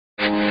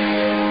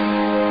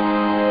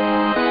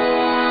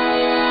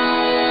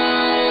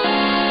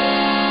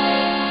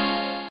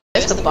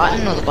the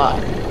button or the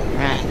button?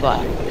 Right, the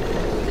button.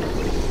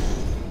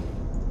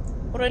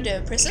 What do I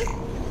do? Press it?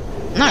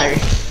 No.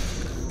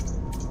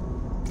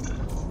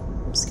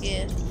 I'm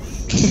scared.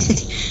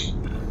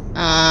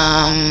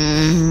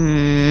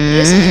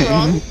 Is something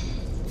wrong?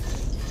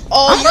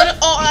 Oh, you gotta,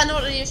 oh, I know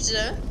what you have to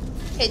do.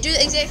 Okay, do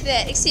exactly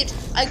that, except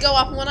I go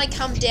up and when I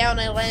come down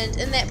I land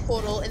in that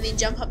portal and then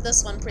jump up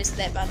this one, press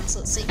that button so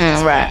it's secret.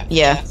 Oh, right,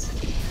 yeah.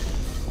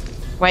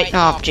 Wait,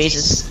 no,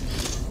 Jesus.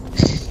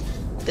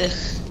 Ugh.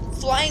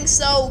 Flying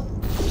so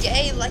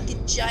gay like a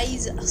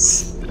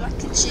Jesus. Like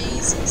a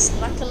Jesus.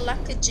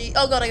 Like a G.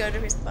 Oh god, I gotta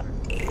press the button.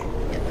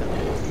 Yep.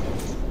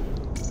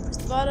 Press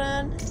the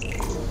button.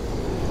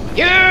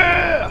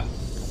 Yeah!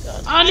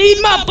 God. I need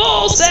my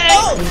ball sack!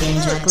 Oh!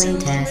 Begin juggling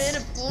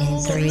test in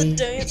 3,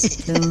 2,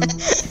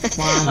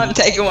 1. I'm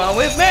taking one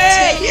with me!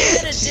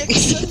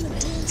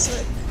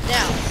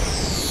 Now.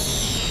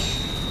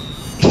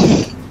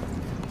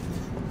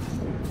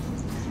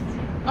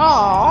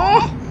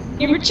 Aww,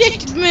 you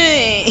rejected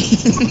me!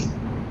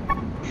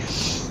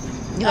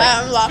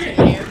 I'm laughing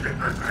at you.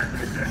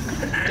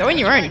 Go in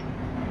your own.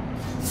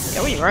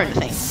 Go in your own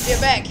thing. Get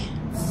back.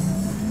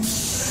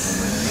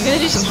 I'm gonna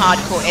do some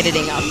hardcore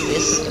editing after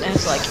this. And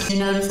it's like, You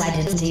notice I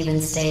didn't even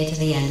stay to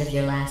the end of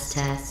your last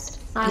test.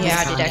 Yeah,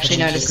 I did actually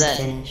notice that.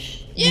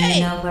 Finish. Yay!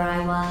 You know where I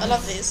was? I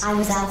love these. I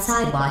was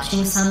outside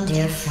watching some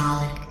deer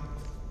frolic.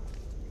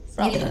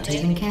 You don't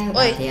even care about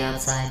Wait. the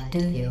outside, do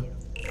you?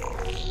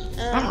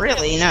 not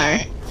really, no.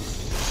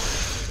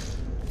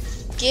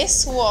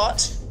 Guess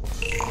what?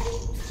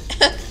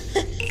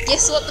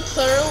 Guess what the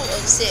plural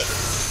of sec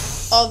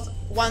of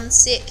one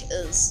sec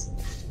is?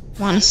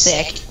 1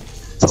 sec.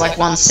 So like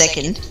 1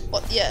 second.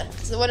 What? Yeah.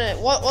 So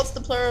what's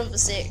the plural of a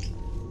sec?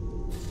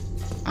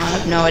 I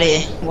have no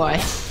idea. Why?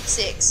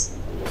 Sex.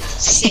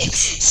 Sex.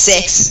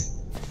 Sex.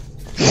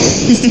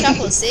 There's a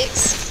couple of sex.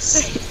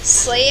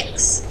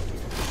 Slacks.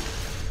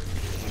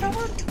 Come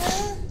on.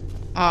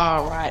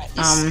 Alright,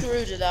 You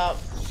screwed it up.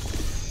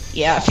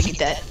 yeah, I figured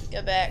that.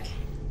 Go back.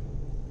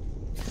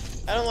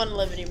 I don't want to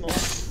live anymore.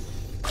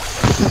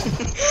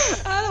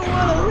 I don't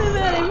want to live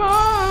anymore.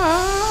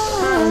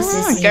 How is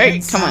this Go,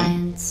 even come on.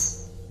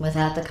 science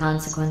without the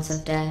consequence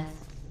of death?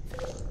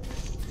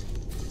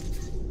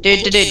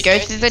 Dude, go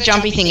through the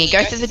jumpy thingy.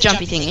 Go through the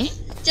jumpy thingy.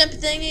 Jump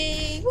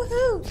thingy!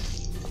 Woohoo!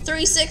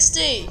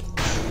 360!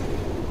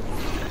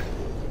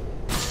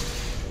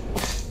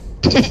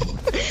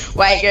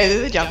 Wait, go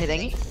through the jumpy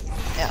thingy.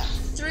 Yeah.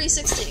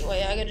 360.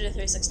 Wait, I gotta do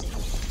 360.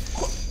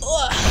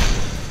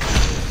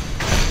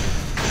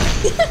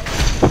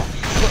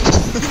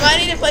 You might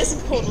need to place a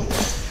portal.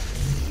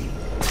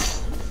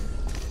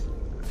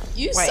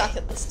 You Wait. suck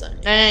at this, don't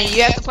you? No,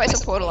 you have to place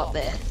a portal up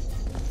there.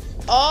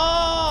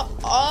 Oh!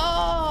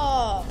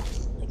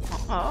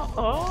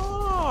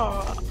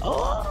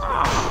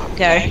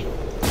 Go.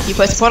 You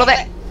place the portal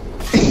there.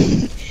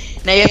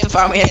 Now you have to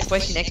find where you have to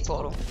place your next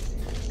portal.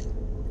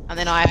 And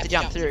then I have to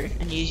jump through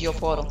and use your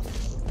portal.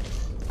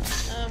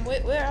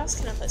 Where else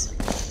can I place it?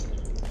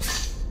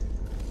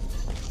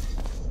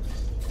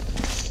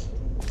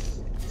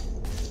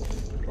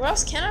 Where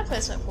else can I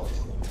place my portal?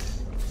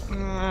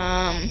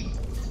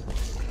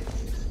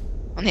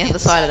 On the other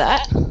side of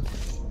that.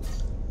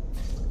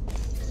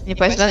 You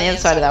place it on the other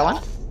side of that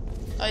one.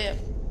 Oh, yeah.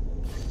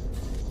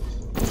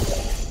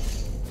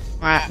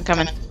 Alright, I'm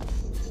coming.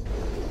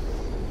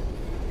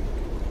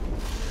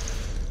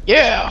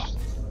 Yeah!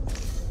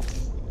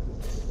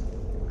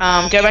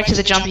 Go back to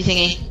the jumpy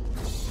thingy.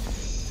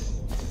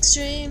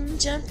 Extreme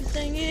jumpy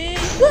thingy.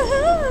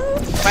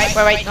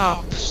 Woohoo! Wait.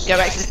 Oh, go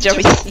back to the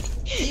jumpy thingy.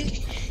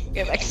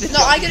 Go back to the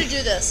No, I gotta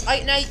do this.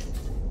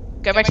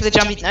 Go back to the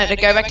jumpy. No,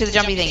 go back to the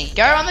jumpy thingy.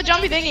 Go on the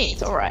jumpy thingy.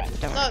 It's alright.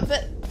 Don't worry. No,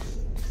 but.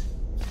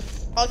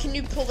 Oh, can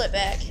you pull that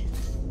back?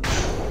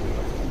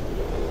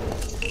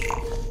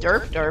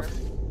 Derp.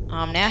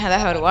 Now how the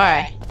hell do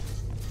I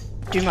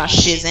do my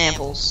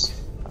shizamples?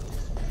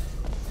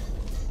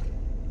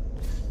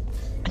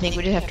 I think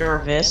we just have to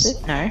reverse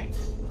it. No.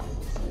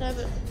 No,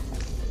 but.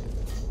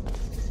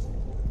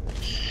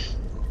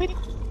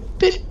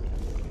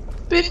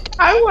 But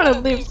I want to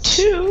live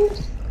too.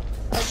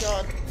 Oh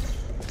god.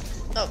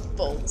 Oh,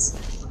 balls.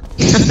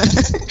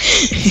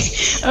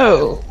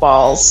 Oh,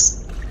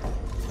 balls.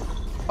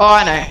 Oh,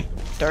 I know.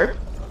 Derp.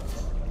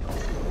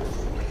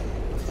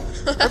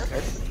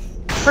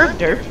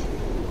 Derp.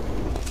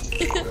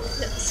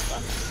 That's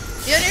fun.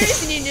 The only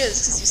reason you knew is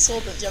because you saw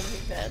the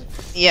jumping pad.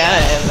 Yeah, I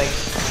know, like.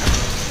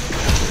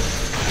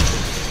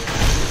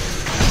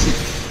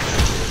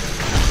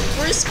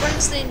 Bruce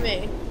Springsteen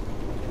me.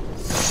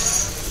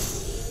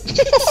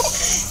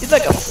 It's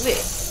like a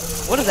flip.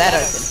 What does that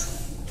open?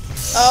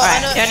 Oh, Alright,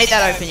 I know. don't need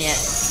that open yet.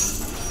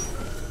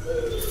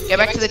 Go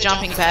back to the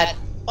jumping pad.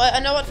 I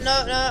know what. No,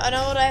 I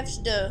know what I have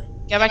to do.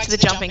 Go back to the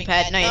jumping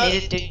pad. No, you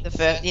need to do the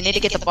first. You need to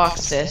get the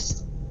box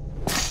first.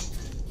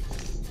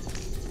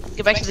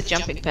 Go back to the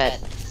jumping pad.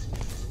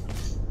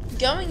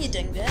 Going, you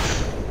dingbat.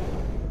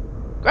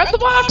 Grab the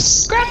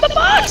box! Grab the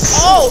box!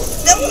 Oh,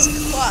 that was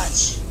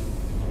clutch.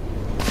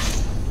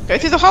 Go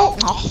through the hole.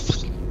 Oh,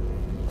 fuck.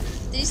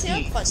 Did you see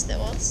how clutch that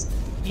was?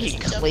 You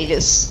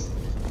Cletus.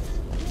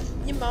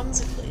 Your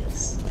mum's a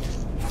Cletus.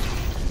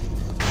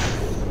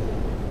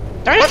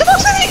 Don't hit the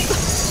box with me!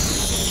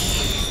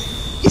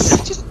 You're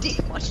such a dick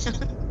one.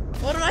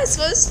 What am I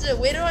supposed to do?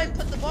 Where do I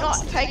put the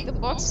box? Not take the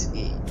box with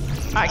you.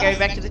 Alright, go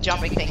back to the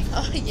jumping thing.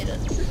 Oh, I get it.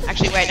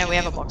 Actually, wait, no, we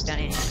have a box down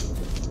here.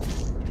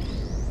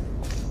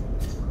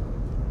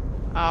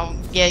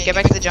 Yeah, go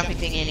back to the jumping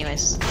thing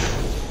anyways.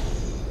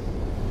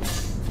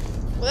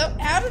 Well,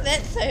 how did that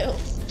fail?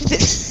 You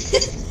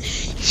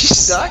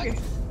suck.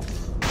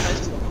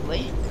 Most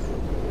probably.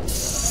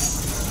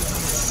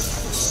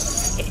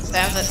 Okay,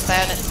 stay on it,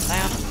 stay on it, stay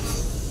on it.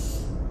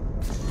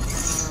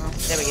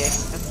 There we go.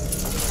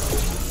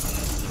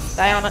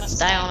 Stay on it,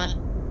 stay on it.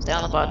 Stay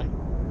on the button.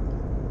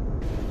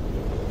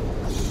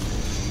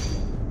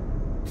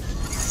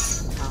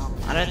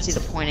 I don't see the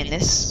point in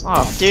this.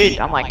 Oh, dude,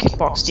 I'm like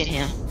boxed in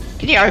here.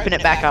 Can you open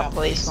it back up,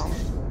 please, Tom?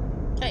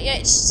 Yeah,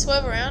 just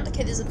swerve around.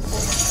 Okay, there's a portal.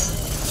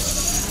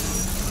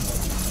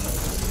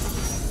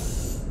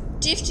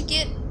 Do you have to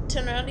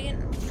turn around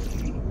again?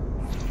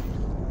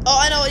 Oh,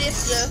 I know what you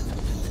have to do.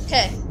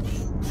 Okay.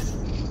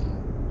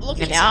 Look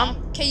at down.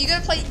 Okay,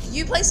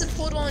 you place a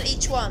portal on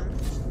each one.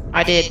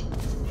 I did.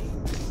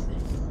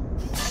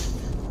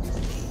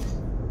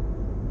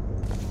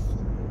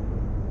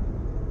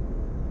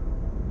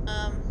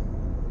 I'm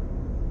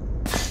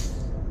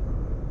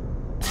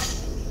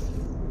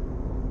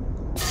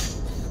a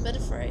bit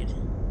afraid.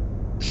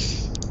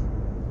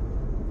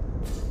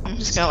 I'm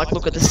just gonna like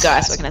look at the sky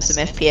so I can have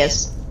some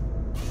FPS.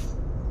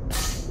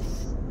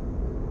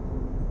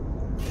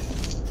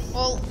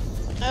 Well,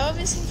 I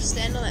obviously have to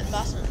stand on that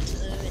button to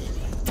do anything.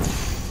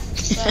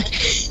 But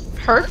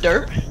Hurt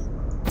derp.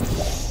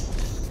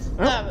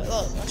 no, but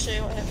look, I'll show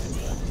you what happens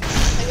there.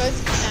 I go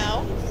through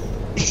now.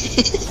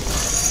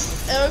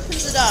 It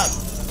opens it up.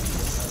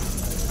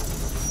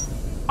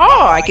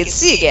 Oh, I can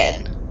see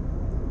again.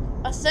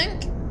 I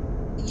think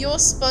you're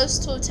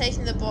supposed to have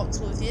taken the box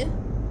with you.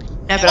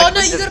 No, but Oh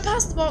no, you gotta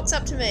pass the box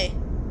up to me.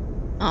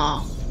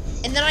 Oh.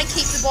 And then I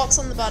keep the box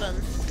on the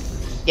button.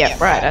 Yeah,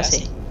 right, I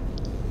see.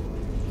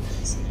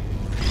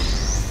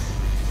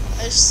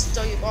 I just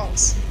stole your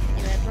box.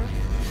 You mad, bro?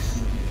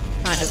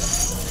 Kind of.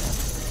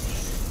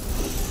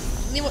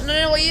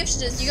 No, what you have to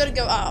do is you gotta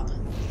go up.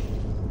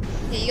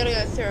 Yeah, you gotta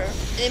go through.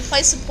 And then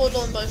place a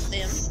portal on both of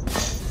them.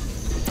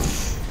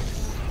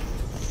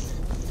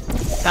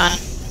 Done.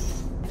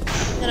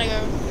 Then I go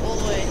all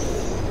the way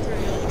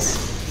through yours.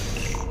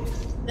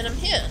 Then I'm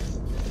here.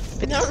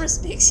 But no one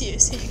respects you,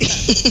 so you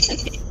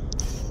can't.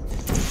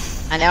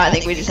 I know, I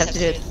think we just have to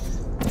do it.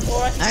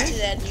 Or I can No? just do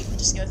that and you can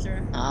just go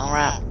through.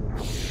 Alright.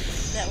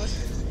 That would...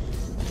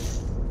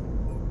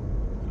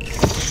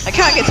 I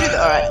can't get through the.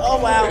 Alright. Oh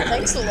wow,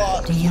 thanks a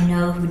lot. Do you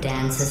know who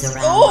dances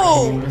around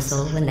Oh! like an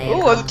imbecile when they Ooh, I'm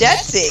accomplish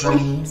dancing.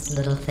 strange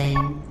little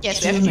thing? Yes,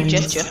 we have a new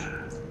Humans.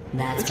 gesture.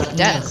 That's We what can you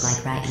dance.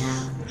 look like right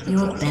now.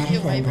 You're better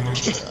You're way than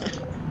better. that.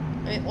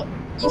 Wait, what?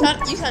 You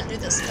can't do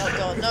this. Oh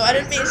god, no, I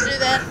didn't mean to do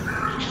that.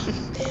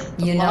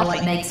 You know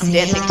what makes I'm me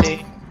dancing laugh? too.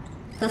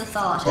 The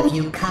thought of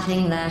you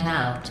cutting that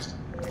out.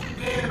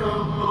 Okay,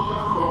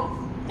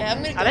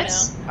 I'm gonna go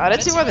I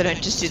don't see why they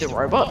don't just do the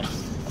robot.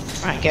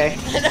 Right, go.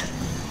 now.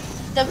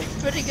 They'll be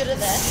pretty good at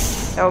that.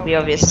 That will be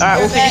obvious. Alright,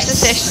 Go we'll finish back. the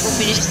session.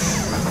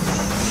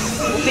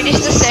 We'll finish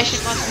the session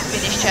once we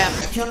finish, chat.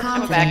 If your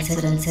Come back.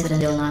 confidence is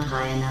still not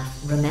high enough,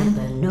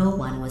 remember no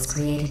one was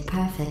created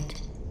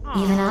perfect.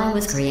 Even I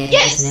was created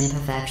as an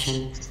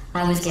imperfection.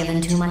 I was given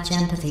too much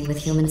empathy with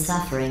human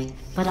suffering,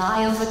 but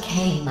I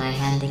overcame my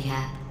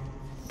handicap.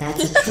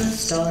 That's a true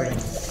story.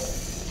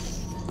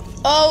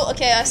 Oh,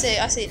 okay, I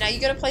see. Now you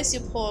gotta place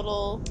your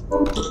portal.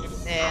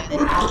 There.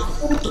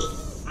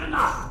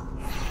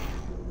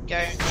 Go.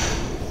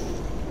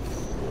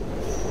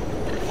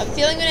 I'm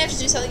feeling I'm gonna have to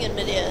do something in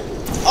midair.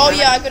 Oh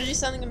yeah, I've gotta do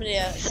something in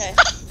midair. Okay.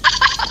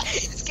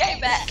 Just came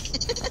back.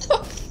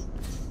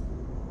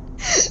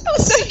 That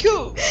was so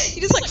cool.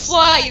 You just like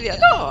fly. You're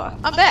like, oh,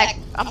 I'm back.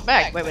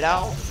 Wait,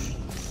 oh.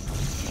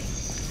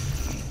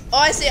 Oh,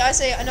 I see. I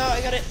know.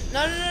 I got it.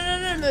 No,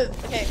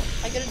 move. Okay,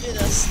 I gotta do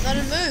this. No,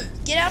 move.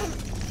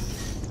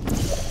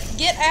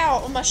 Get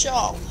out of my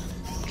shop.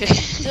 Do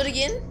it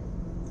again.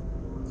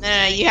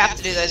 No, you have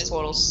to do those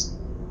portals.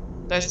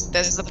 Those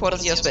are the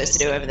portals you're supposed to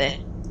do over there.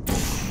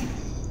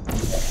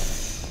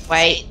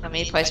 Wait, let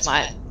me place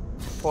my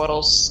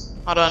portals.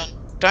 Hold on.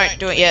 Don't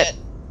do it yet.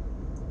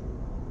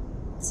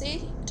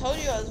 See, I told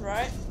you I was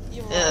right.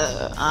 You're wrong.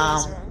 I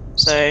was wrong.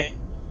 So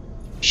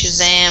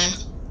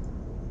Shazam,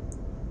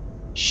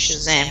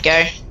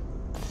 go.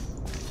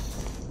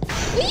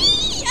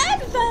 Whee!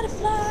 I'm a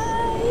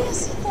butterfly.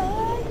 Yes, I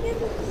fly in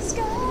the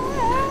sky. Oh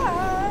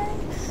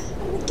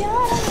my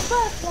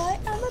god,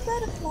 I'm a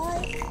butterfly.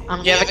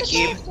 Do you have a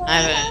cube? I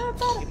have I'm a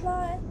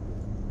butterfly.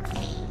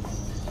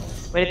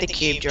 Where did the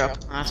cube drop?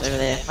 Oh, it's over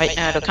there. Wait,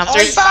 no, it'll come Oh,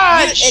 through. you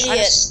Fudge!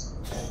 idiot.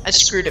 I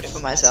screwed it for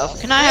myself.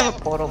 Can I have a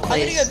portal, I'm gonna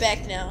please? go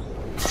back now.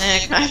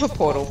 Can I have a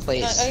portal, No,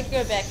 please? I can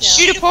go back now.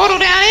 Shoot a portal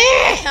down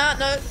I here! can't.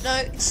 No.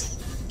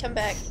 Come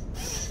back.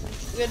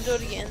 We're gonna do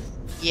it again.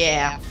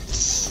 Yeah.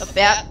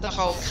 About the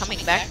whole coming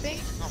back thing?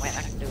 Oh wait,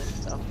 I can do it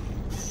myself.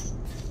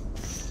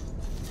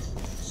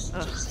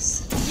 Ugh.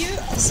 You,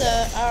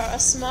 sir, are a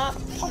smart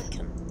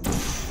pumpkin.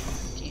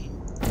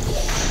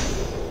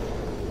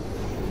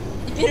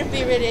 You better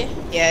be ready.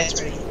 Yeah,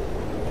 it's ready.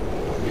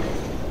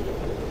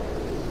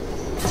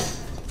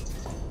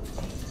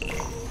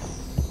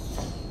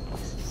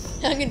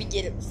 I'm gonna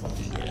get it before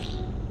you get it.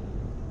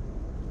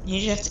 You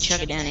just have to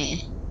chuck it down here.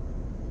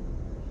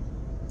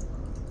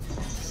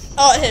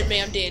 Oh, it hit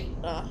me. I'm dead.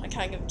 Oh, I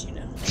can't give it to you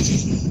now.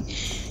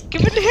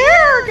 Give it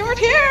here! Give it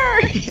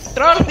here!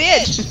 Throw it on the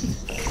edge!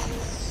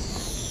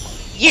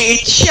 You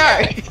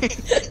show!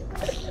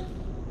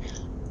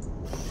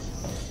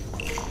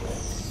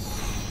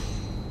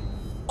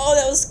 Oh,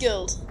 that was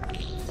skilled.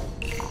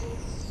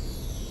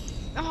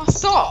 Oh,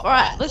 stop!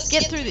 Alright, let's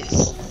get through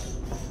this.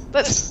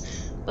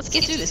 Let's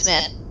get through this,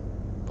 man.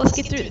 Let's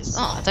get through this.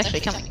 Oh, it's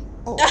actually coming.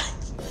 Oh.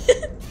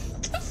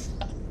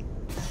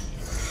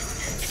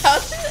 How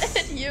did it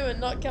hit you and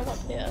not come up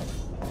here?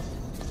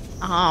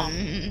 Oh,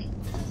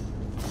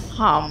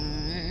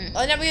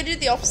 now we're gonna do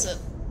the opposite.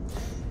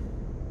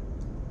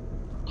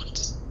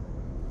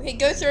 Okay,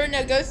 go through,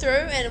 now go through,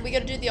 and we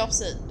gotta do the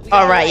opposite.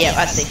 Oh, right, yeah,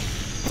 I see.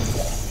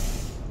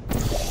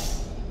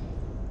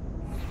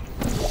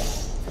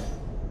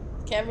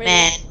 Okay, I'm ready.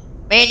 Man,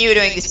 me and you were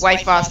doing this way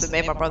faster than me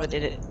and my brother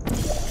did it.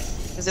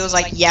 Because there was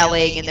like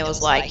yelling and there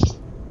was like...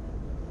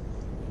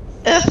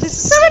 Ugh, this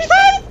is so much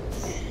fun!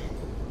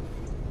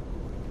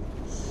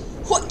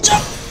 What?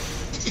 Jump!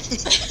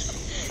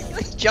 You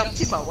like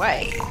jumped in my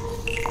way.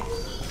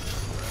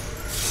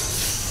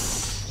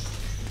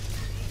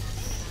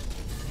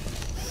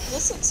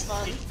 This looks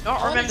fun. Not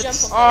I wanna remember.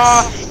 jump on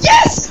Oh,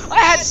 yes! I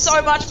had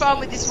so much fun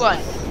with this one.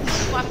 This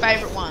is my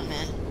favourite one,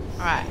 man.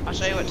 Alright, I'll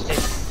show you what to do.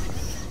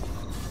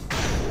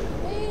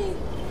 Hey.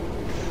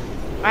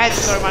 I had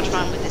so much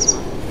fun with this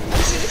one.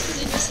 I'm sure this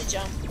continues to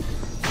jump.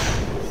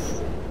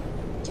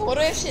 Okay, what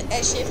do I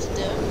actually have to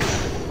do?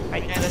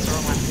 Wait, no, that's the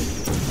wrong one.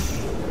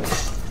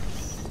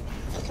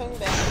 I'm coming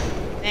back.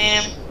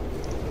 Damn.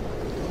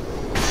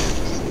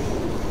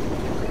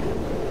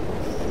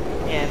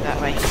 Yeah, that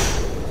way.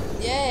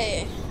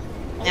 Yay.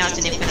 Now it's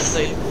an infinite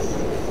loop.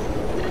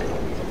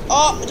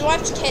 Oh, do I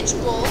have to catch a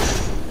ball?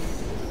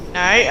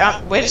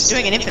 No, we're just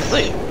doing an infinite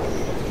loop.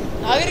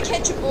 No, I gotta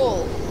catch a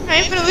ball. No,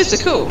 infinite loops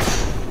are cool.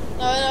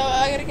 No,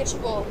 I gotta catch a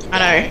ball. I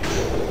know.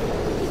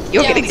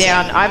 You're getting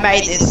down. I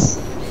made this.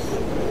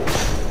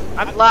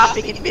 I'm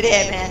laughing in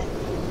midair, man.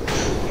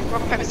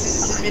 Rock, paper,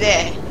 scissors in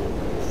midair.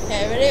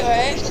 Okay, ready?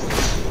 Wait.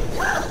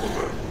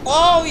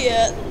 Oh,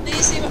 yeah. Do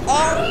you see my...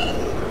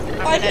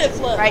 Oh! I did a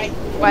flip. Wait,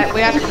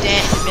 we have to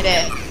dance in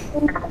midair.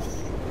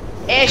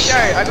 Air show.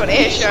 I got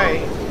air show.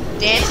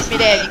 Dance in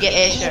midair, you get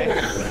air show.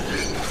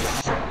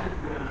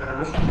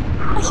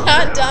 I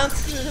can't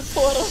dance through the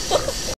portal.